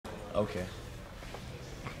Okay.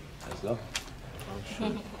 Let's go.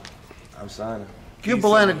 I'm signing. Give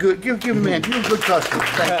Belan a good, give him a good customer.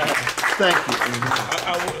 Thank you. Thank you.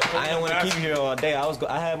 I didn't want to keep you here all day.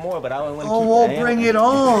 I had more, but I didn't want to keep. Oh, well, bring it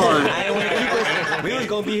on. I didn't want to keep us. We was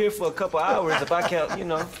gonna be here for a couple hours if I kept, you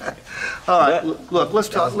know. All right, look, let's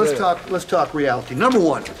talk reality. Number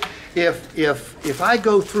one, if I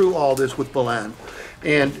go through all this with Belan,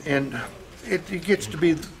 and it gets to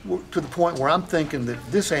be to the point where I'm thinking that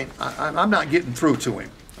this ain't, I'm not getting through to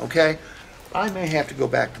him, okay? I may have to go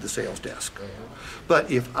back to the sales desk.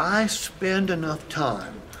 But if I spend enough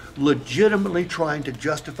time legitimately trying to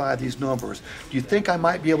justify these numbers, do you think I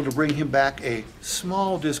might be able to bring him back a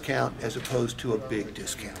small discount as opposed to a big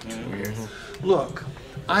discount? Mm-hmm. Look,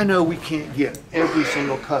 I know we can't get every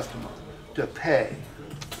single customer to pay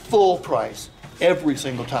full price every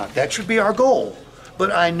single time. That should be our goal.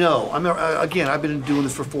 But I know, again, I've been doing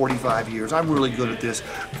this for 45 years. I'm really good at this.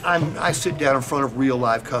 I sit down in front of real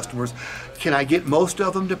live customers. Can I get most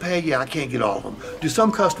of them to pay? Yeah, I can't get all of them. Do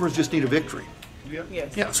some customers just need a victory?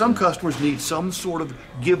 Yes. Yeah, some customers need some sort of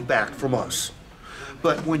give back from us.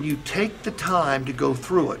 But when you take the time to go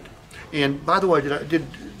through it, and by the way,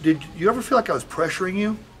 did you ever feel like I was pressuring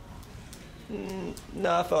you?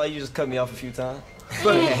 No, I felt like you just cut me off a few times.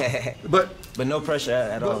 But no pressure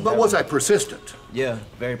at all. But was I persistent? Yeah,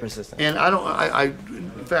 very persistent. And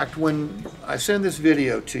in fact, when I send this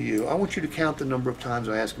video to you, I want you to count the number of times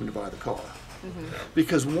I ask him to buy the car. Mm-hmm.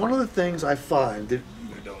 Because one of the things I find that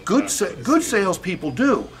good salespeople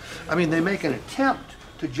do, I mean, they make an attempt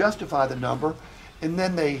to justify the number, and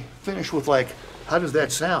then they finish with like, how does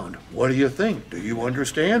that sound? What do you think? Do you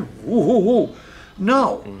understand? Woo, woo, woo.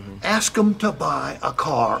 No, ask them to buy a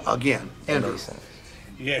car again. Andrew.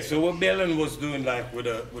 Yeah, so what Belan was doing, like with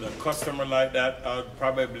a customer like that, I'd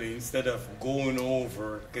probably, instead of going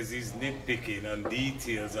over, because he's nitpicking on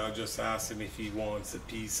details, I'll just ask him if he wants a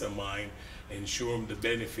peace of mind and show him the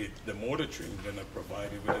benefit the MotorTrend is going to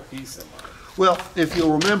provide him with a peace of mind. Well, if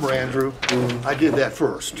you'll remember, Andrew, I did that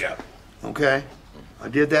first. Yeah. Okay? I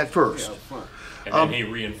did that first. Yeah, and then he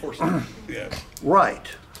reinforced it. Yeah. Right.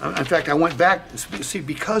 In fact, I went back, see,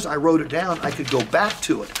 because I wrote it down, I could go back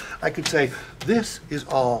to it. I could say, this is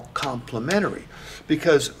all complimentary.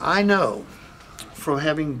 Because I know, from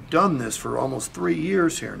having done this for almost 3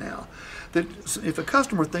 years here now, that if a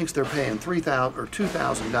customer thinks they're paying $3,000 or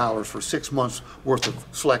 $2,000 for 6 months worth of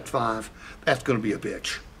Select 5, that's going to be a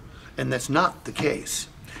bitch. And that's not the case.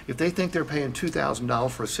 If they think they're paying $2,000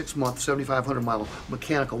 for a 6-month, 7,500-mile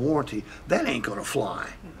mechanical warranty, that ain't going to fly.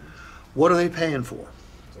 What are they paying for?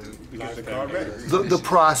 The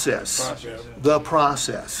process. The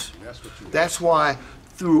process. That's why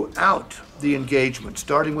throughout the engagement,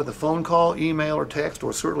 starting with a phone call, email, or text,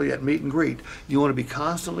 or certainly at meet and greet, you want to be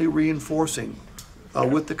constantly reinforcing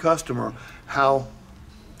with the customer how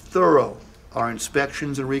thorough our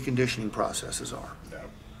inspections and reconditioning processes are.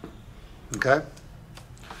 Okay?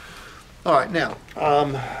 All right, now,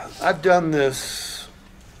 I've done this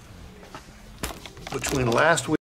between last week